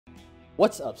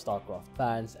What's up, Starcraft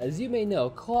fans? As you may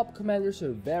know, co-op commanders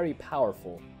are very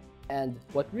powerful, and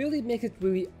what really makes it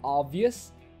really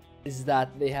obvious is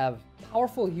that they have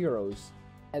powerful heroes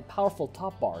and powerful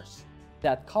top bars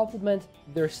that complement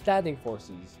their standing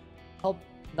forces, help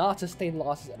not sustain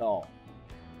losses at all.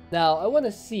 Now, I want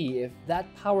to see if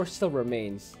that power still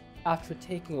remains after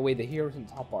taking away the heroes and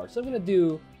top bars. So I'm going to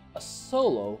do a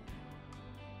solo,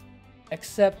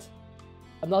 except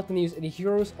I'm not going to use any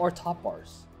heroes or top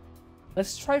bars.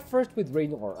 Let's try first with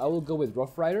Raynor. I will go with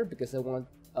Rough Rider because I want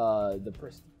the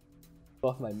person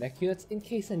both my mech units in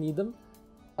case I need them.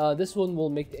 This one will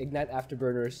make the Ignite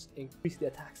Afterburners increase the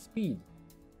attack speed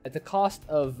at the cost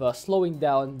of slowing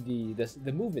down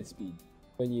the movement speed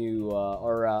when you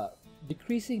are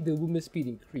decreasing the movement speed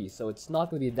increase. So it's not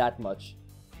going to be that much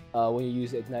when you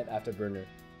use the Ignite Afterburner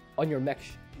on your mech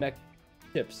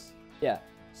ships. Yeah,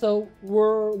 so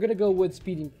we're going to go with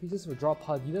speed increases for drop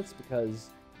pod units because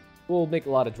we'll make a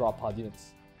lot of drop pod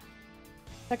units.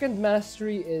 Second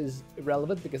mastery is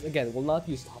irrelevant because again, we'll not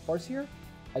use top bars here.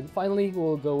 And finally,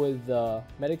 we'll go with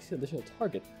medics additional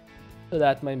target so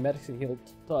that my medics can heal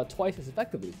twice as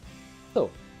effectively. So,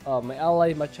 my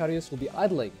ally Macharius will be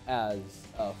idling as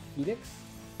Phoenix.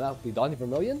 That will be Donnie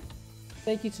Vermillion.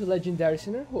 Thank you to Legendary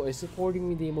Sinner who is supporting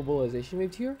me in the immobilization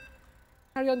wave here.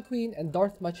 Hyperion Queen and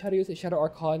Darth Macharius and Shadow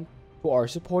Archon who are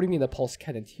supporting me in the Pulse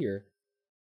Cannon tier.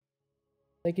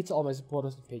 Thank you to all my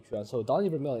supporters on Patreon. So Donnie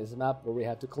Vermillion is a map where we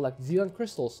have to collect Xenon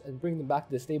crystals and bring them back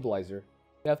to the stabilizer.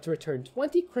 We have to return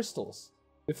 20 crystals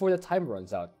before the timer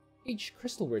runs out. Each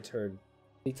crystal return,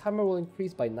 the timer will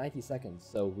increase by 90 seconds.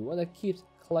 So we want to keep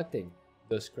collecting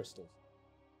those crystals.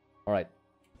 Alright.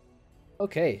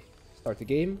 Okay. Start the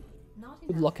game.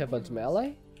 Good luck, have fun to my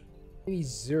ally. Maybe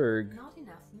Zerg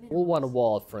will want a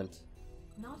wall up front.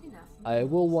 I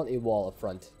will want a wall up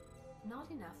front.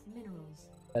 Not enough minerals.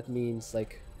 That means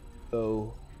like,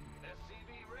 oh,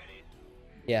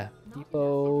 yeah,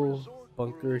 depot,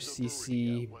 bunker,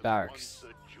 CC, barracks.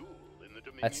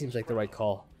 That seems like the right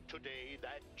call.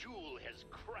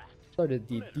 Started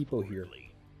the depot here.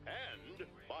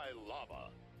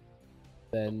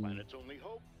 Then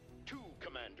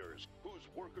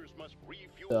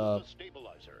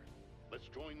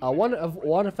I want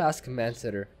a fast command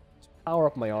center to power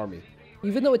up my army.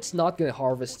 Even though it's not gonna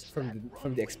harvest from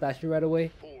the expansion right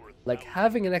away, like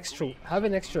having an extra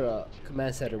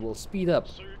command center will speed up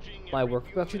my work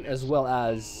production as well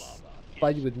as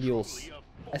fighting with mules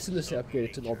as soon as I upgrade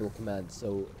it to an orbital command.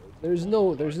 So there's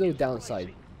no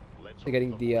downside to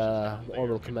getting the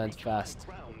orbital command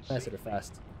center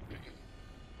fast.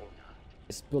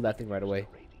 Just build that thing right away.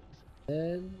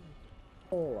 Then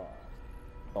I'll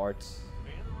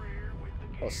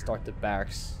start the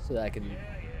barracks so that I can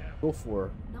go for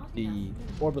the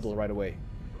orbital right away.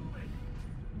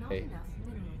 Okay.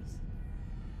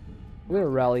 I'm gonna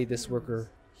rally this worker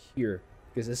here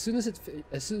because as soon as it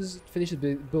finishes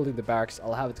building the barracks,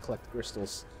 I'll have it to collect the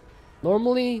crystals.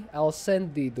 Normally, I'll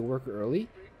send the worker early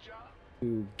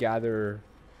to gather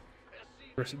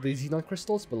the Xenon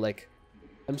crystals, but like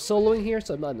I'm soloing here,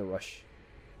 so I'm not in a rush.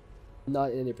 I'm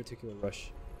not in any particular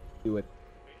rush. Do it.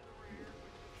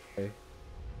 Okay.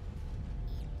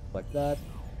 Like that.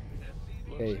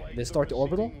 Okay, then start the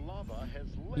orbital.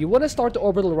 You want to start the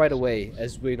orbital right away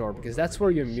as Raynor because that's where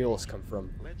your mules come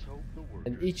from.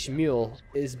 And each mule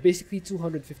is basically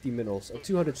 250 minerals or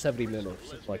 270 minerals,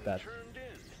 something like that.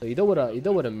 So you don't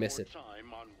wanna miss it.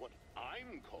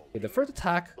 Okay, the first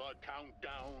attack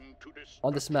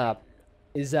on this map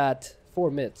is at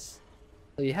 4 minutes.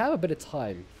 So you have a bit of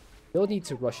time. You don't need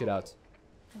to rush it out.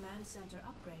 Command center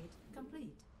upgrade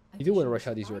complete. You do want to rush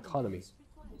out your economy.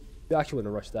 You actually want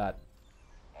to rush that.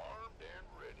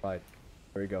 Right,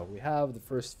 there we go. We have the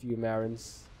first few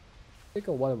Marins. I think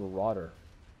I'll want a Marauder.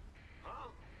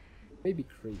 Maybe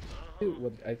Crate.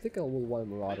 I think I will want a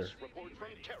Marauder.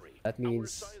 That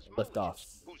means lift off.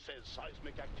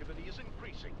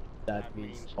 That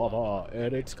means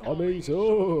and it's coming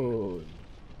soon.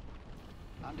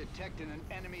 I'm detecting an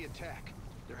enemy attack.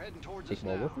 They're heading towards Take us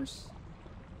more now. workers.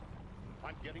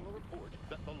 I'm getting a report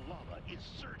that the lava is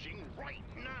surging right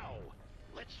now.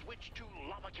 Let's switch to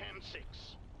Lava Cam 6.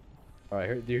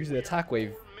 Alright, here's the attack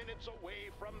wave. 4 minutes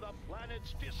away from the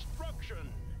planet's destruction.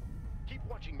 Keep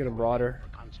watching Get a Marauder.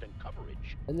 for constant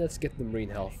coverage. And let's get the Marine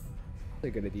health. That's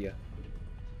a good idea.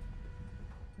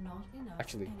 Not enough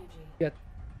Actually, energy. get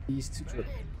these two troops.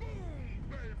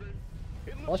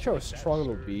 I'm not sure how strong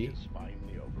it'll be.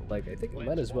 Like, I think it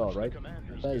might as well, right?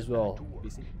 Might as well.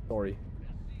 BC. Sorry.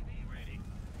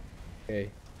 Okay.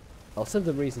 I'll send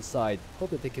the Marines inside.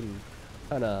 Hope that they can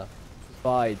kind of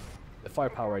provide the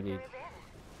firepower I need.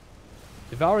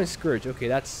 Devouring Scourge. Okay,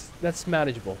 that's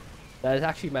manageable. That is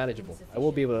actually manageable. I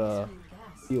will be able to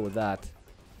deal with that.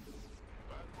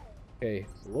 Okay,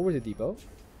 lower the depot.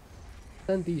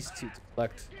 Send these two to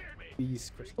collect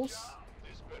these crystals.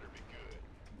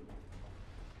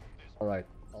 Alright,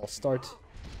 I'll start.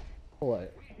 Hold on.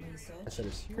 I said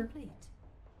it's here.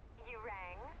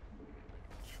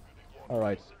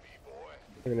 Alright.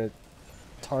 They're gonna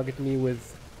target me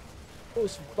with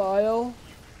Ghost Vial.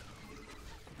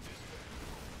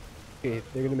 Okay,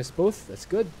 they're gonna miss both. That's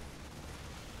good.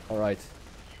 Alright.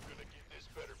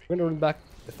 We're gonna run back,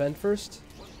 defend first.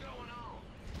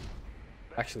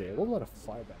 Actually, I won't let a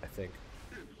fire back, I think.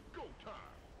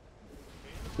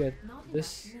 Get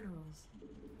this.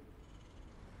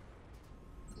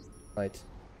 Right.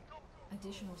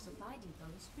 Additional supply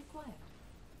depots required.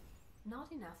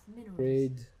 Not enough minerals.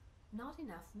 Grade. Not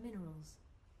enough minerals.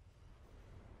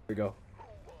 Here we go.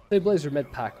 Stabilizer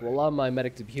med pack will allow my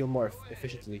medic to heal more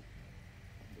efficiently.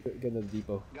 Get into the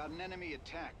depot. Got an enemy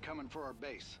attack coming for our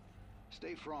base.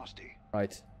 Stay frosty. Right.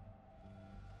 This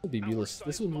will be viewless.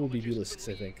 This one will be viewless,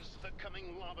 I think. The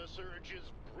coming lava surge is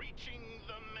breaching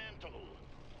the mantle.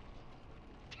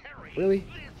 Terry, Really?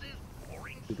 this is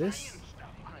boring Do this? science stuff.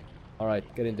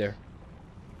 Alright, get in there.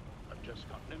 I've just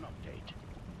gotten an update.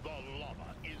 The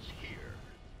lava is here.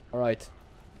 Alright.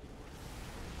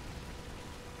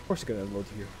 Of course you're gonna unload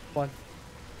here. Come on.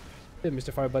 Hey,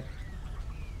 Mr. Firebutt.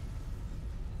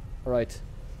 Alright.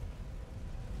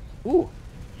 Ooh!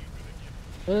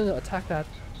 No, attack that.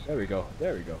 There we go.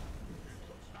 There we go.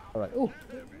 Alright. Oh,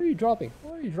 where are you dropping?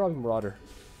 Why are you dropping, Marauder?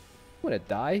 You wanna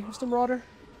die, Mr. Marauder?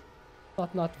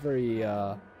 Not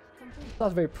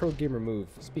very pro gamer move.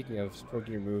 Speaking of pro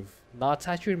gamer move, not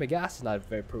saturating my gas is not a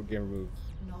very pro gamer move.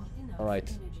 Not enough Alright.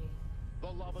 energy.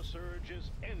 The lava surge is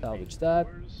ending, Salvage that.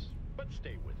 viewers, but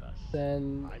stay with us.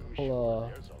 Then I'm pull sure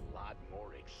there's a lot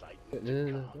more excitement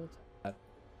to no, come. don't.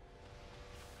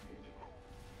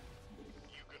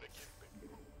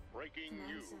 Breaking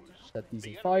news. Set these The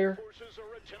on enemy fire. forces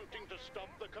are attempting to stop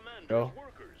the commander's Go.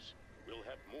 workers. We'll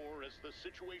have more as the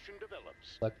situation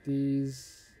develops. Select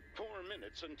these. 4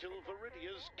 minutes until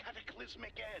Viridia's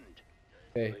cataclysmic end.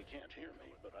 Okay. They can't hear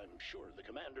me, but I'm sure the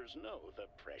commanders know the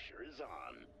pressure is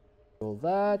on. Pull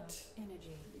that.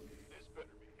 Energy.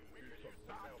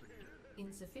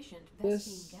 Insufficient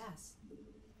This. Vespene gas.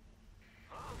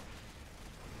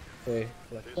 Okay,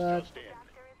 select This that. just in.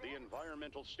 The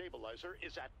environmental stabilizer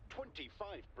is at 25%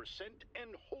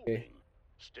 and holding.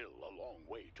 Still a long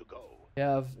way to go. We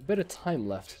have a bit of time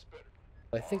left.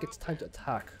 I think it's time to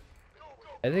attack.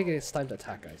 I think it's time to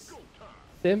attack, guys.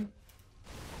 Sim.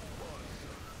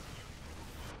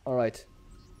 Alright.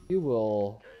 You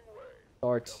will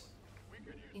start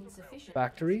Insufficient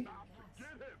factory. gas.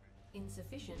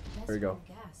 Insufficient There we go. Vespene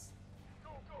gas.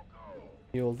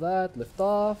 Heal that, lift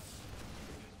off.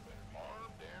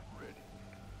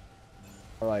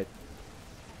 Alright.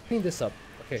 Clean this up.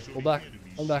 Okay, go back.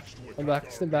 Come back. Come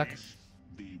back. Stand back.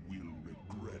 They will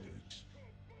regret it.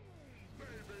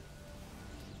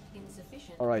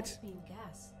 Insufficient Alright. Vespene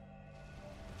gas.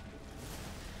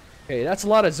 Okay, that's a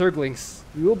lot of Zerglings.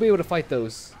 We will be able to fight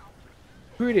those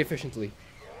pretty efficiently.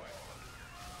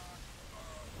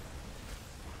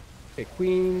 Okay,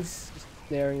 Queens. Just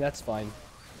snaring, that's fine.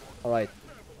 Alright.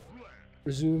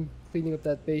 Resume cleaning up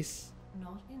that base.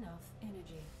 Not enough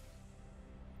energy.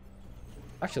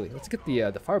 Actually, let's get the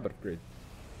firebutt upgrade.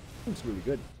 Seems really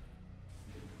good.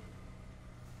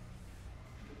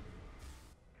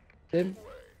 Sim.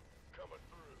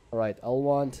 Alright, I'll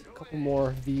want a couple more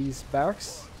of these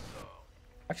barracks.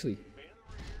 Actually,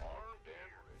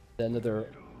 another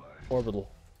orbital.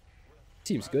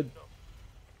 Seems good.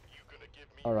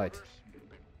 Alright.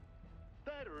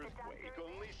 That earthquake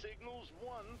only signals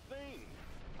one thing.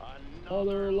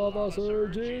 Other lava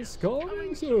surges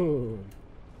coming soon.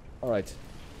 Alright.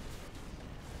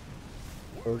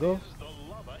 There we go. The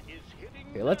lava is hitting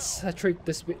Okay, let's saturate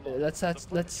this.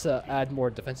 Let's add more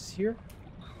defenses here.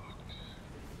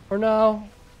 For now,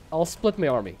 I'll split my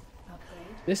army.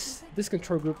 Upgrade. This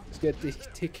control group is going to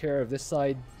take care of this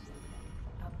side.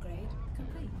 Upgrade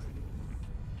complete.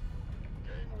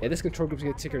 Yeah, this control group is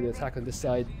going to take care of the attack on this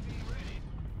side.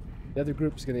 The other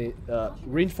group is going to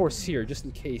reinforce here, just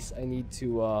in case I need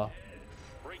to.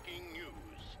 breaking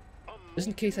news. Just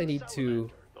in case I need to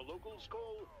The locals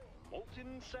call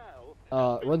molten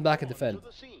sal run back and defend. to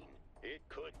the scene. It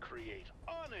could create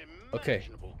Okay.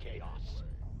 unimaginable chaos.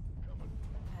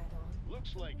 Add-on.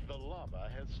 Looks like the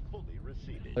lava has fully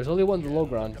receded. There's only one in the low Can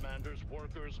ground. Commander's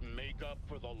workers make up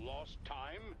for the lost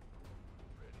time.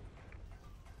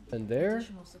 And there,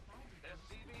 Additional supply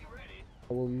depots.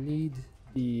 I will need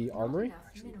the armory. Enough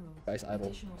Actually, minerals. guys, idle.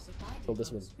 Additional supply Kill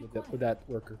this one depots with required. that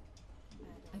worker.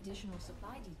 Additional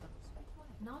supply depots required.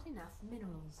 Not enough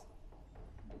minerals.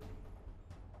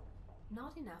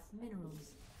 Not enough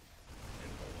minerals.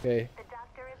 Okay. The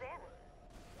doctor is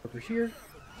in. Over here.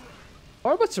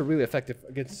 Farbots are really effective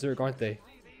against Zerg, aren't they?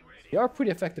 They are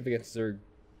pretty effective against Zerg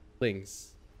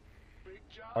things,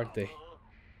 aren't they?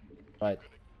 Right.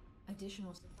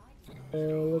 Additional supply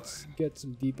depots. Let's get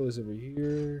some depots over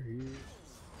here.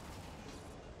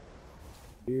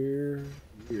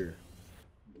 Here.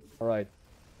 Alright.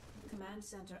 Command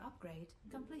center upgrade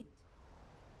complete.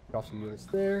 Drop some units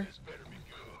there.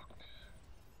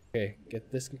 Okay,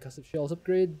 get this concussive shells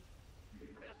upgrade.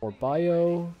 More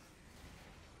bio.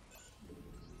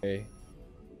 Okay.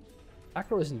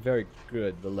 Acro isn't very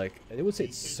good, but like, I would say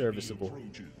it's serviceable.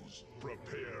 Approaches.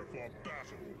 Prepare for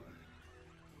battle.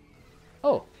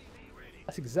 Oh!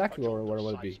 That's exactly what I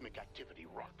want to be. Seismic activity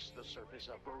rocks the surface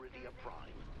of Viridia Prime.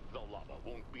 The lava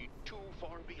won't be too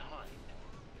far behind.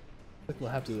 I think we'll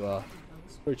have to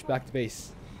search back to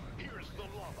base. Here's the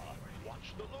lava.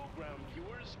 Watch the low ground,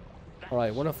 viewers.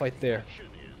 Alright, wanna fight there. Action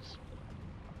is.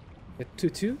 Get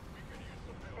 2-2. The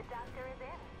doctor is in.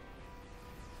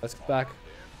 Let's get back.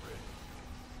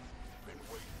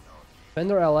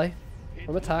 Defend our ally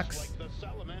from It attacks. looks like the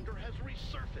salamander has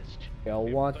resurfaced. Okay, I'll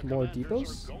If want the more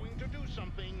commanders depots. are going to do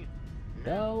something,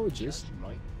 Now just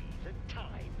might be the time.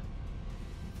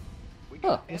 We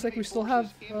Huh, got looks like we enemy still have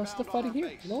forces inbound stuff on fighting our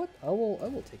here. base. You know what? I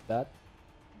will take that.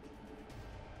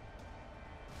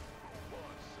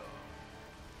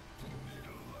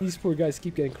 These poor guys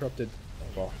keep getting corrupted. Oh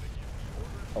well.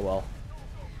 Oh well.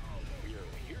 We are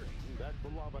hearing that the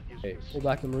lava is Okay, receding, pull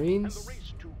back the and the Marines.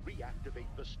 race to reactivate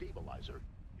the stabilizer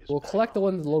is We'll collect the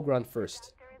one in the low ground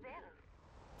first. Doctor is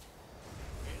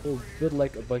in. We'll build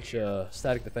like a bunch of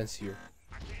static defense here.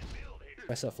 Keep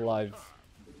myself alive.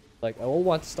 Like, I will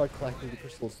want to start collecting the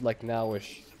crystals like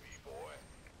nowish.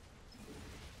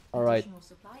 Alright, Additional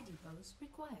supply depots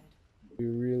required. we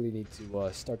really need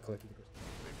to start collecting the crystals.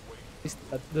 At least,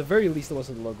 at the very least, the ones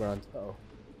on the low ground. Uh-oh.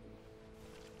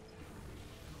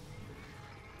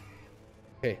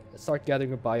 Okay, let's start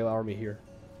gathering a bio army here.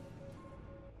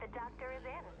 The doctor is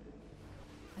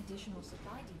in. Additional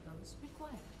supply depots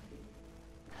required.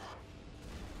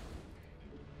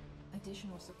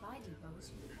 Additional supply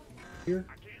depots required. Here.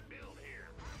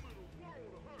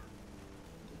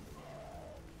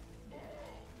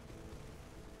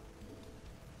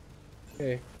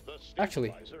 Okay. The Actually,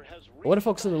 stabilizer has I want to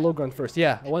focus on the low reached ground first.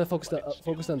 Yeah, I want to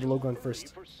focus on the low ground ready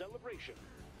first. for celebration.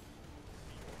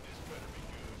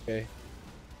 Okay.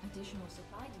 Additional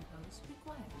supply depots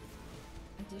required.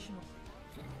 Additional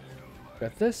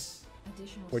Got this.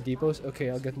 additional More supply depots. Okay,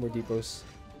 I'll get more depots.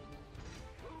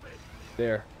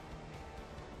 There.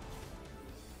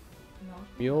 Not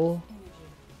Mule. energy.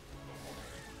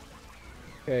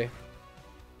 Okay.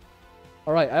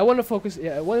 Alright, I want to focus.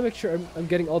 Yeah, I want to make sure I'm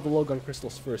getting all the low gun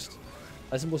crystals first.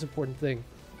 That's the most important thing.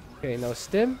 Okay, now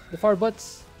stim the fire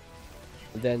butts.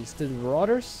 And then stim the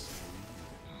marauders.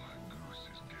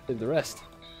 Stim the rest.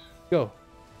 Go.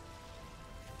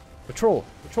 Patrol.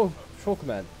 Patrol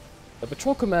command. The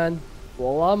patrol command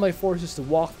will allow my forces to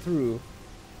walk through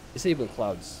disabling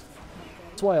clouds.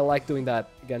 That's why I like doing that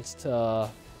against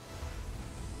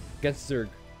Zerg.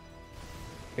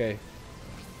 Okay.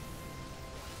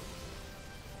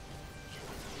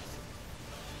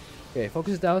 Okay,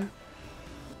 focus down.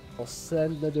 I'll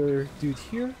send another dude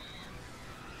here.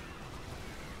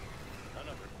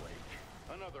 Another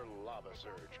quake. Another lava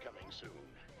surge coming soon.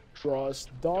 Trust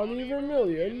Donnie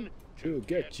Vermillion to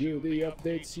get you the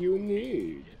updates you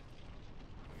need.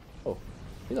 Oh,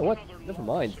 you know what? Another Never lava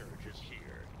mind. surge is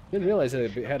here. Didn't realize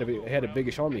that I had a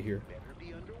biggish army here. Better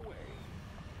be underway.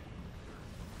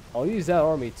 I'll use that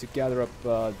army to gather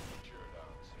up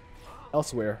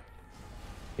elsewhere.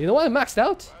 You know what? I'm maxed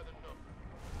out.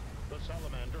 The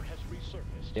salamander has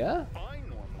resurfaced. Yeah. I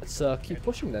normally Let's keep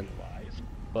pushing then. advise,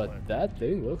 But that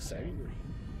thing looks angry.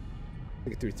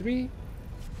 Take it 3-3.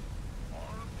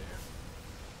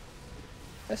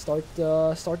 I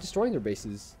start destroying their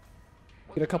bases.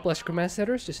 Get a couple extra command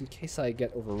centers just in case I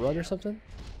get overrun or something.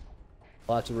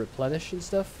 I'll have to replenish and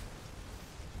stuff.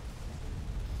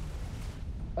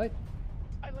 Right.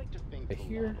 I like to think Right the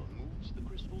here. lava moves the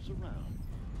crystals around.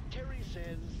 Terry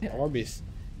says Yeah, armies.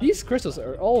 These crystals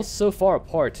are all so far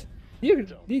apart. Do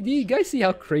you guys see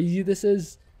how crazy this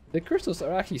is? The crystals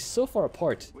are actually so far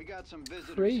apart. We got some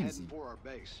visitors Crazy. heading for our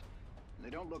base. They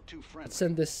don't look too friendly. Let's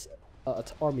send this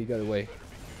army the other way.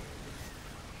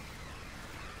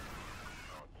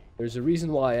 There's a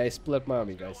reason why I split up my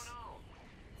army, guys.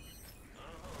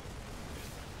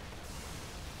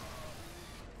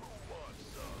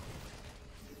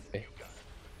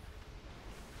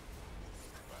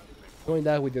 Join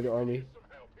that with the other army.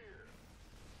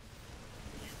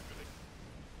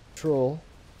 Control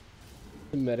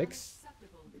the medics.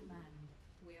 Acceptable command.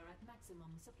 We are at maximum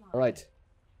supply. Alright.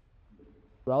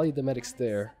 Rally the medics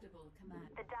there. Acceptable command.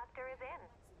 The doctor is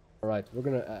in. Alright, we're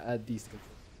gonna add these to control.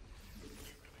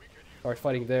 Start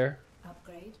fighting there.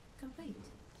 Upgrade complete.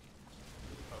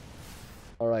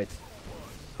 Alright.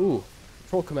 Ooh,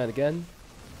 control command again.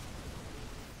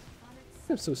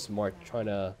 I'm so smart trying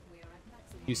to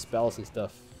use spells and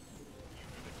stuff.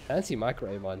 Fancy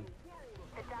micro Amon.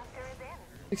 The doctor is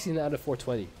in. 16 out of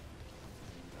 420.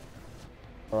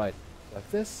 Alright, like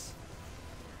this.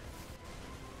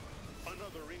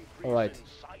 Another increase Alright. in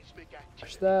seismic Watch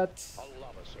activity. that. A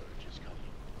lava surge is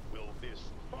coming. Will this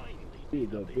finally Be be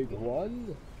the the big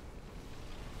one.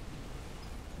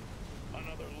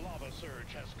 Another lava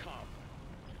surge has come.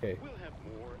 Okay. We'll have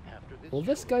more after this. Will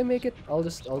this guy make it? I'll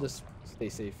just stay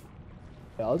safe.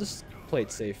 Yeah, I'll just play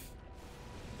it safe.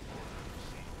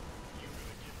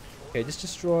 Okay, just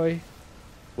destroy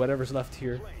whatever's left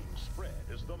here. Flames spread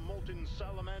as the molten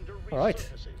salamander Alright.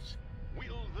 resurfaces.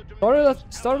 Will the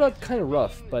Started out kind of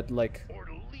rough, but like or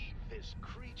leave this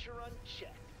creature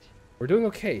unchecked. we're doing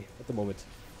okay at the moment.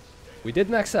 We did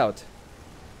max out.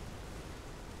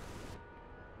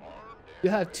 You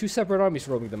have 2 separate armies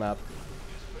roaming the map.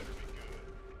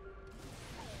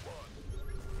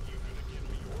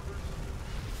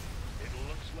 It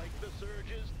looks like the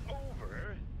surge is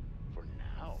over for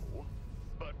now.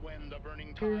 But when the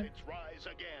burning tides rise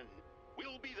again,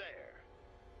 we'll be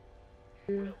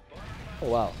there. Oh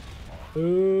wow.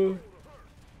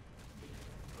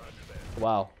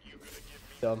 Wow.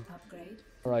 Dumb. Upgrade.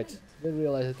 Alright, didn't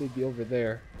realize that they'd be over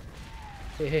there.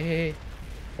 Hey, hey, hey.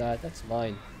 That's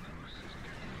mine.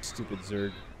 Stupid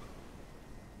Zerg.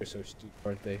 They're so stupid,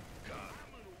 aren't they?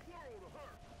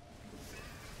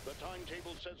 The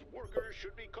timetable says workers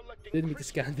should be collecting Didn't mean to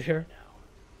scan there.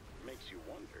 now. Makes you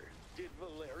wonder, did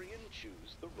Valerian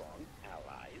choose the wrong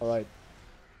allies? Alright.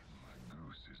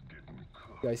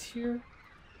 Guys here.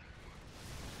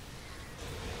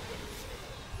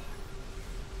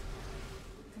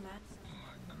 Command.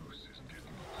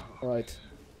 Alright.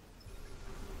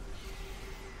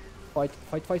 Fight,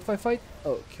 fight, fight, fight, fight.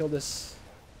 Oh, kill this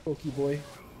pokey boy.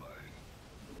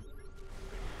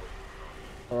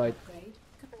 Alright. Upgrade.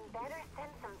 Better send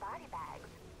some body bags.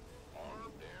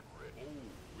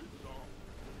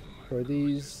 For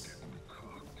these.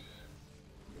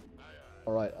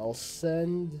 Alright, I'll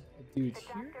send a dude The here.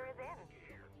 doctor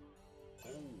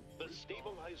is in. The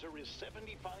stabilizer is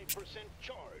 75%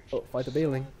 charged. Oh, fight the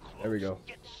Bailing. There we go.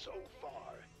 Yet so far.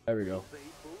 There we go. They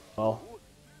move Well,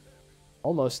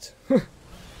 almost.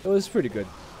 It was pretty good.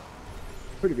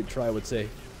 Pretty good try, I would say.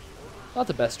 Not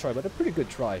the best try, but a pretty good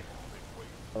try.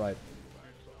 Alright.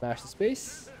 Smash the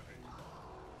space.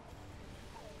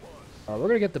 We're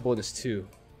gonna get the bonus too.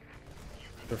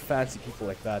 For fancy people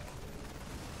like that.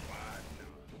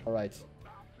 Alright.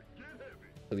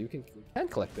 Really, we can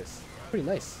collect this. Pretty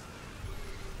nice.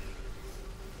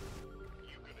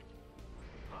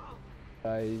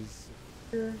 Guys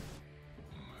here.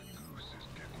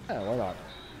 Yeah, why not?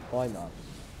 Why not?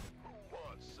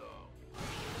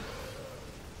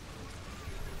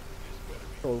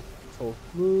 Control,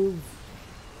 move.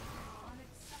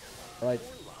 Alright.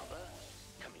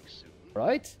 coming soon.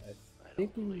 Right? I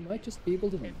think we might just be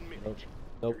able to move. Nope.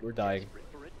 Nope, we're dying.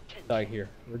 Dying here.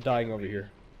 We're dying over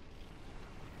here.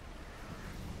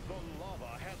 The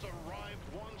lava has arrived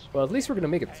once Well, at least we're gonna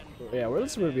make it. Yeah, well, at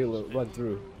least we're gonna be able to run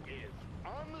through.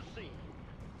 on the scene.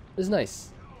 This is nice.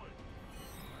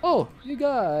 Oh, you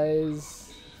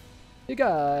guys. You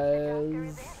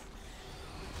guys.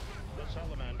 The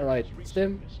salamander Alright, has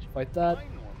Stim, resurfaced. fight that. I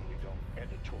normally don't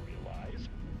editorialize,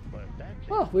 but that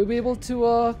Oh, we'll be able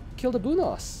to kill the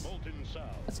Bunos. molten sound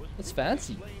was That's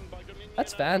fancy. slain by Dominion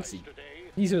That's fancy. allies today.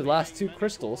 These are the last 2 Many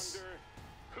crystals. wonder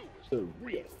who was The the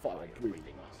real real fire breathing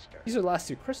breathing monster. These are the last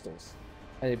 2 crystals.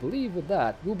 And I believe with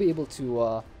that, we'll be able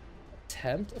to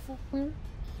attempt a full clear.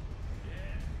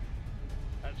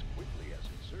 As quickly as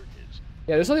it surges,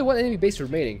 Yeah, there's only 1 enemy base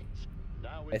remaining.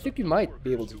 now I it's think up we to might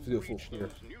be able workers to do a full reach clear.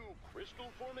 those new crystal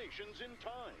formations in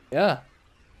time. Yeah.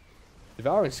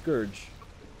 Devouring Scourge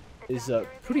is a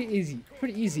pretty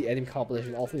easy enemy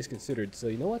composition, all things considered. So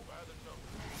you know what?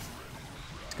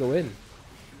 Let's go in.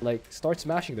 Like, start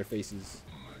smashing their faces.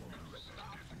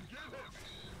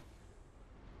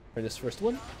 For this first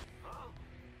one.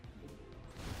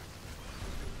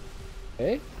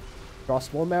 Okay.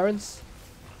 Cross more Marins.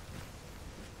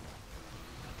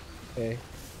 Okay.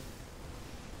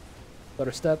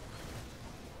 Better step.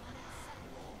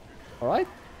 Alright.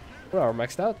 We're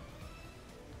maxed out.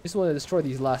 Just want to destroy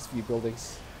these last few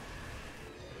buildings.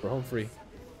 We're home free.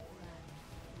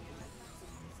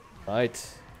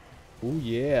 Right. Oh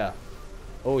yeah.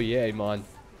 Oh yeah, Iman.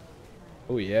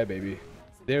 Oh yeah, baby.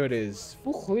 There it is.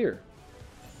 Full clear.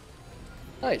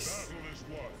 Nice.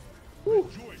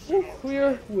 Full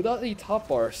clear without any top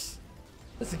bars.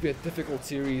 This is gonna be a difficult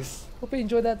series. Hope you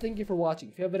enjoyed that. Thank you for watching.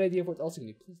 If you have an idea of what else you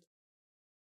need, please.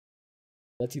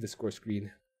 Let's see the score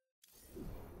screen.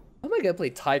 How am I gonna play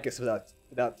Tychus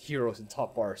without heroes and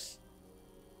top bars?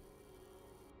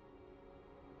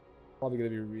 Probably gonna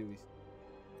be really.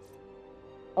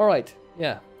 Alright,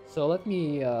 yeah. So let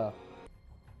me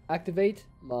activate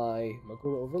my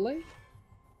Magura overlay.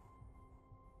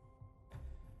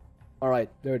 Alright,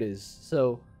 there it is.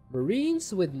 So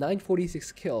Marines with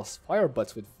 946 kills,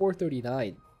 Firebutts with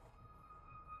 439.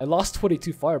 I lost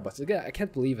 22 Firebutts. Again, I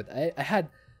can't believe it. I had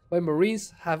my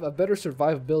Marines have a better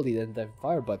survivability than the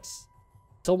Firebutts.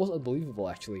 It's almost unbelievable,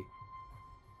 actually.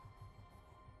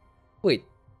 Wait,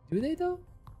 do they though?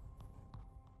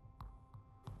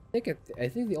 I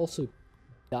think they also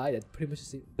died at pretty much the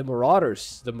same. The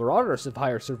Marauders have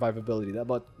higher survivability.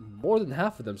 About more than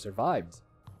half of them survived.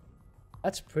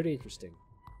 That's pretty interesting.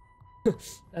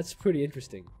 That's pretty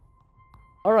interesting.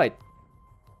 All right.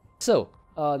 So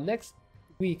next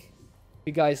week, if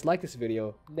you guys like this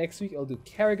video, next week I'll do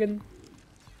Kerrigan.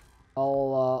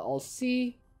 I'll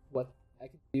see what I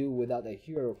can do without a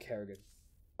hero Kerrigan.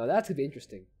 That's gonna be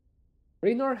interesting.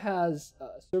 Raynor has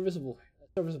a serviceable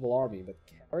army, but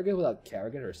Kerrigan without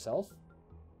Kerrigan herself,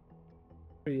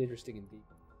 pretty interesting indeed.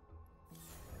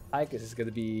 Tychus is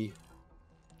gonna be,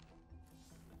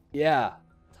 yeah,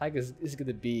 Tychus is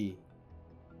gonna be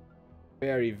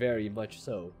very, very much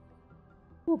so.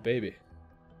 Oh baby.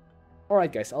 All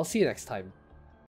right, guys, I'll see you next time.